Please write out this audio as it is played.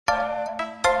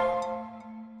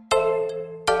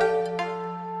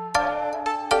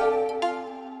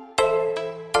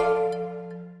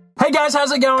Hey guys,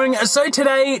 how's it going? So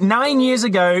today, 9 years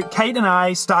ago, Kate and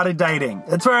I started dating.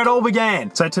 That's where it all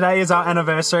began. So today is our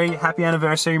anniversary. Happy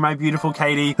anniversary, my beautiful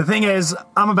Katie. The thing is,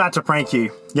 I'm about to prank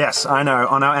you. Yes, I know,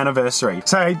 on our anniversary.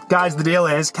 So guys, the deal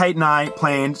is, Kate and I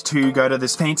planned to go to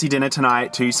this fancy dinner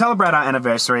tonight to celebrate our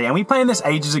anniversary, and we planned this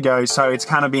ages ago, so it's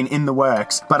kind of been in the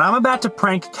works. But I'm about to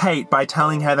prank Kate by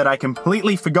telling her that I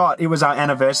completely forgot it was our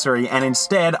anniversary, and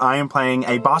instead I am playing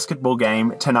a basketball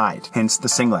game tonight, hence the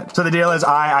singlet. So the deal is,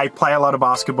 I play a lot of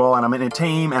basketball and I'm in a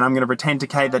team, and I'm gonna pretend to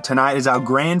Kate that tonight is our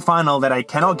grand final that I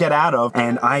cannot get out of,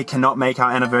 and I cannot make our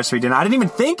anniversary dinner. I didn't even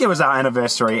think it was our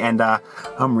anniversary, and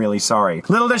I'm really sorry.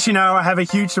 Little does she know, I have a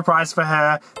huge surprise for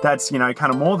her that's, you know,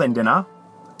 kind of more than dinner.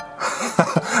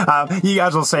 You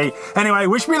guys will see. Anyway,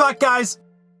 wish me luck, guys.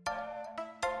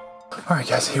 Alright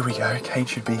guys, here we go. Kate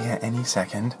should be here any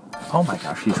second. Oh my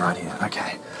gosh, she's right here.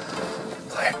 Okay.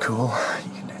 Play it cool.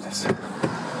 You can do this.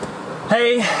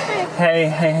 Hey. Hey,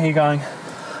 how you going?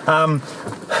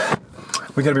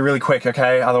 We gotta be really quick,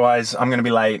 okay? Otherwise, I'm gonna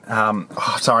be late.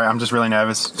 Oh, sorry, I'm just really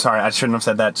nervous. Sorry, I shouldn't have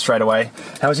said that straight away.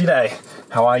 How was your day?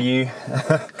 How are you?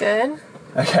 Good.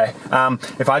 Okay,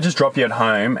 if I just drop you at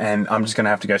home and I'm just gonna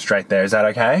have to go straight there, is that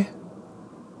okay?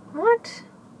 What?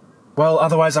 Well,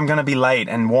 otherwise I'm gonna be late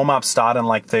and warm-ups start in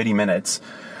like 30 minutes.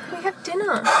 We have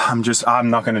dinner. I'm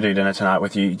not gonna do dinner tonight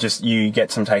with you. Just, you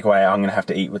get some takeaway. I'm gonna have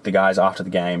to eat with the guys after the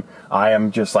game. I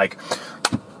am just like...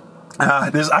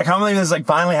 I can't believe this is like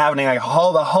finally happening. Like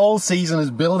the whole season is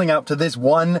building up to this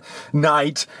one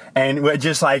night, and we're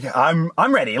just like, I'm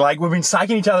ready. Like, we've been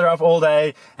psyching each other up all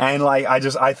day, and like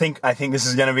I think this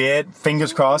is gonna be it.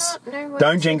 Fingers crossed.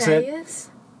 Don't jinx it.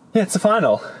 Yeah, it's the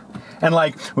final. And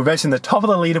like, we're basically in the top of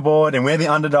the leaderboard and we're the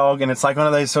underdog, and it's like one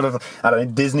of those sort of, I don't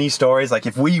know, Disney stories. Like,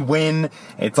 if we win,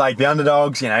 it's like the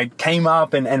underdogs, you know, came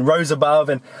up and rose above,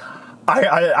 and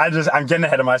I'm getting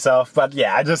ahead of myself. But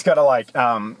yeah, I just gotta like,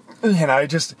 you know,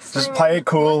 just play it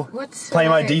cool, play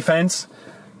my defense.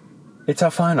 It's our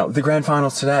final, the grand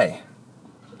finals today.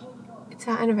 It's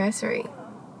our anniversary.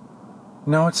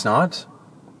 No, it's not.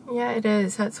 Yeah, it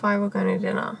is. That's why we're going to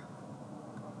dinner.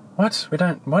 What?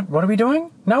 What are we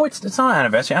doing? No, it's not our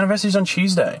anniversary. Anniversary's on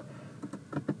Tuesday.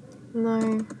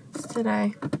 No, it's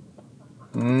today.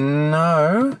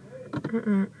 No.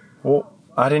 Mm-mm. Well,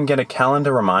 I didn't get a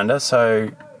calendar reminder, so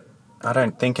I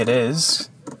don't think it is.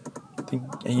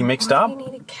 Are you mixed up? Why do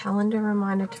you need a calendar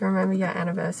reminder to remember your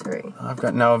anniversary? I've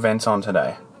got no events on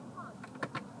today.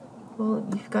 Well,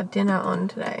 you've got dinner on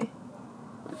today.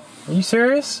 Are you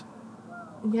serious?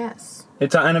 Yes.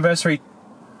 It's our anniversary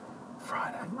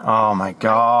Friday. Oh my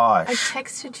gosh. I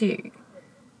texted you.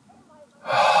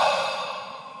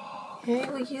 Yeah,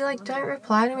 well, you like don't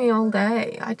reply to me all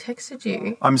day. I texted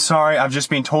you. I'm sorry, I've just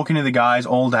been talking to the guys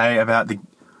all day about the...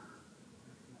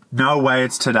 No way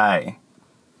it's today.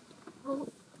 Well,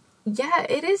 yeah,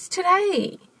 it is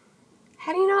today.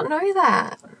 How do you not know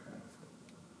that?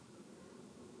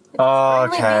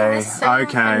 Okay.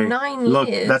 Look,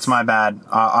 that's my bad.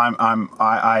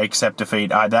 I accept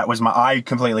defeat. I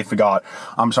completely forgot.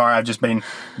 I'm sorry. I've just been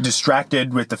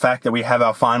distracted with the fact that we have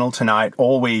our final tonight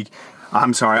all week.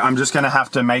 I'm sorry. I'm just gonna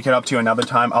have to make it up to you another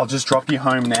time. I'll just drop you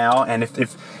home now, and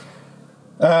if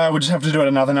we'll just have to do it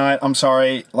another night. I'm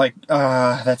sorry. Like,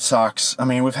 that sucks. I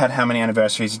mean, we've had how many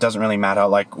anniversaries? It doesn't really matter.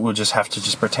 Like, we'll just have to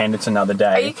just pretend it's another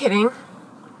day. Are you kidding?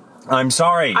 I'm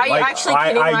sorry. Are you actually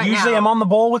kidding right now? I usually am on the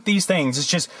ball with these things. It's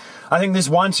just, I think this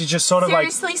once is just sort of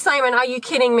like... Seriously, Simon, are you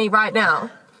kidding me right now?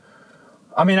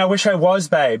 I mean, I wish I was,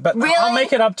 babe, but really? I'll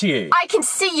make it up to you. I can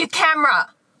see your camera.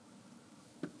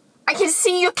 I can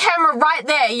see your camera right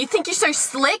there. You think you're so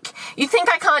slick? You think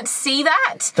I can't see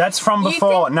that? That's from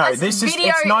before. No, this is,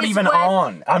 it's not even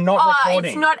on. I'm not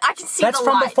recording. It's not, I can see That's the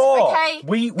from light, before. okay?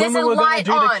 When we were going to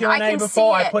do the Q&A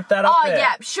before, I put that up there. Oh,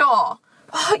 yeah, sure.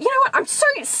 Oh, you know what? I'm so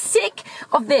sick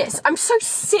of this. I'm so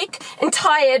sick and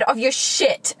tired of your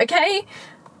shit, okay?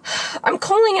 I'm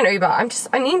calling an Uber.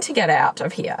 I need to get out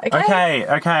of here, okay?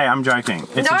 Okay, I'm joking.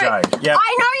 It's a joke. Yep.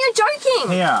 I know you're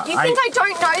joking. Yeah. You think I don't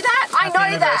know that? I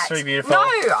know that. Beautiful. No,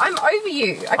 I'm over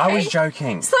you, okay? I was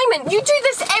joking. Simon, you do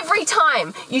this every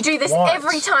time. You do this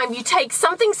every time. You take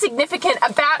something significant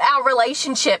about our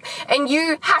relationship and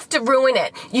you have to ruin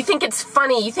it. You think it's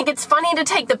funny. You think it's funny to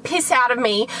take the piss out of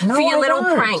me for your little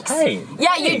pranks. Hey,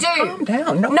 yeah, you do. Calm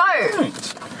down. No.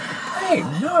 Hey,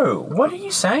 no. What are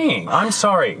you saying? I'm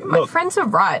sorry. My friends are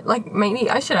right. Like, maybe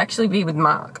I should actually be with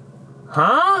Mark.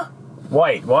 Huh?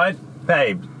 Wait, what?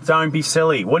 Babe, don't be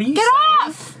silly. What are you saying? Get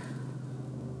off!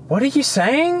 What are you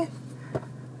saying?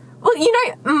 Well, you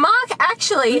know, Mark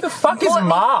actually Who the fuck is bought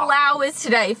Mark? me flowers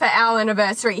today for our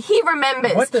anniversary. He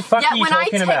remembers. What the fuck Yet are you when I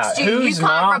talking text about? you, Who's you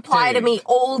can't Mark, reply to dude? me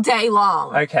all day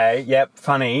long. Okay, yep,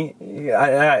 funny.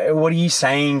 What are you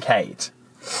saying, Kate?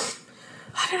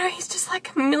 I don't know, he's just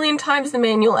like a million times the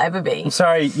man you'll ever be.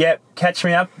 Sorry, yep, catch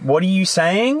me up. What are you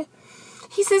saying?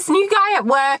 He's this new guy at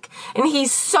work, and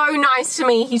he's so nice to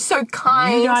me. He's so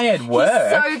kind. New guy at work?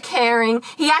 He's so caring.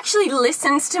 He actually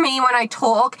listens to me when I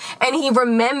talk, and he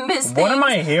remembers things. What am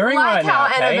I hearing like right now, our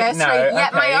Kate? anniversary. No,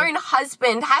 Yet okay. my own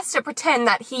husband has to pretend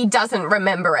that he doesn't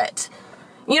remember it.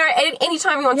 You know,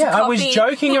 anytime he wants a Yeah, coffee, I was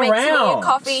joking he makes me around. a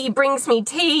coffee, he brings me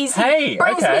teas, Hey, he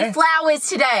brings okay. me flowers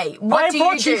today. What I do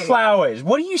brought you you do? flowers.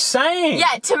 What are you saying?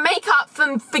 Yeah, to make up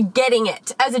for forgetting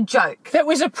it as a joke. That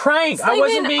was a prank. I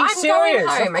wasn't Stephen, being I'm serious.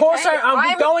 going home, Of course, okay?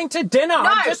 I'm going to dinner.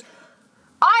 No.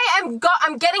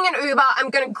 I'm getting an Uber, I'm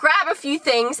gonna grab a few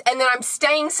things, and then I'm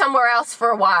staying somewhere else for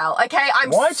a while, okay?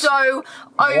 I'm What? so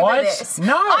over What? this.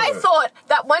 No. I thought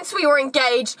that once we were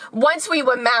engaged, once we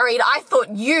were married, I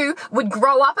thought you would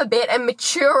grow up a bit and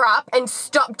mature up and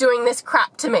stop doing this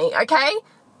crap to me, okay?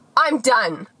 I'm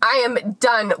done. I am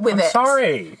done with it.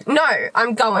 Sorry. No,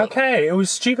 I'm going. Okay, it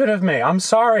was stupid of me. I'm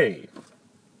sorry.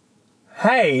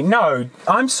 Hey, no,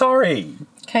 I'm sorry.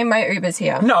 Okay, my Uber's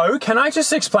here. No, can I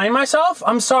just explain myself?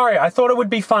 I'm sorry. I thought it would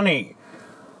be funny.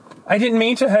 I didn't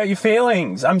mean to hurt your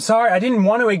feelings. I'm sorry. I didn't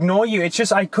want to ignore you. It's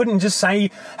just I couldn't just say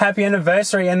happy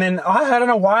anniversary and then I don't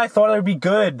know why I thought it would be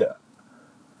good.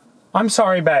 I'm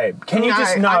sorry, babe. Can you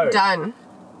just no? I'm done.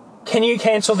 Can you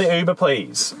cancel the Uber,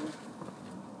 please?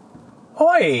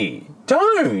 Oi,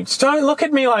 don't look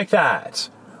at me like that.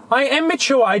 I am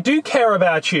mature. I do care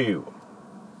about you.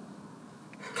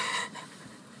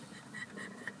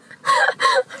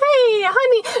 Hey,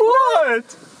 honey.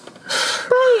 What?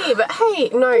 Babe,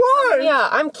 hey, no. What? Yeah,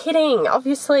 I'm kidding.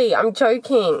 Obviously, I'm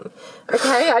joking.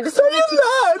 Okay, I just No, wanted you're to...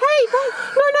 not. Hey, babe,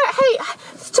 no, hey,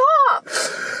 stop.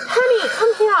 Honey,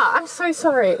 come here. I'm so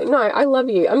sorry. No, I love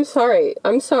you. I'm sorry,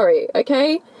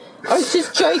 okay? I was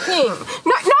just joking.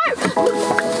 No!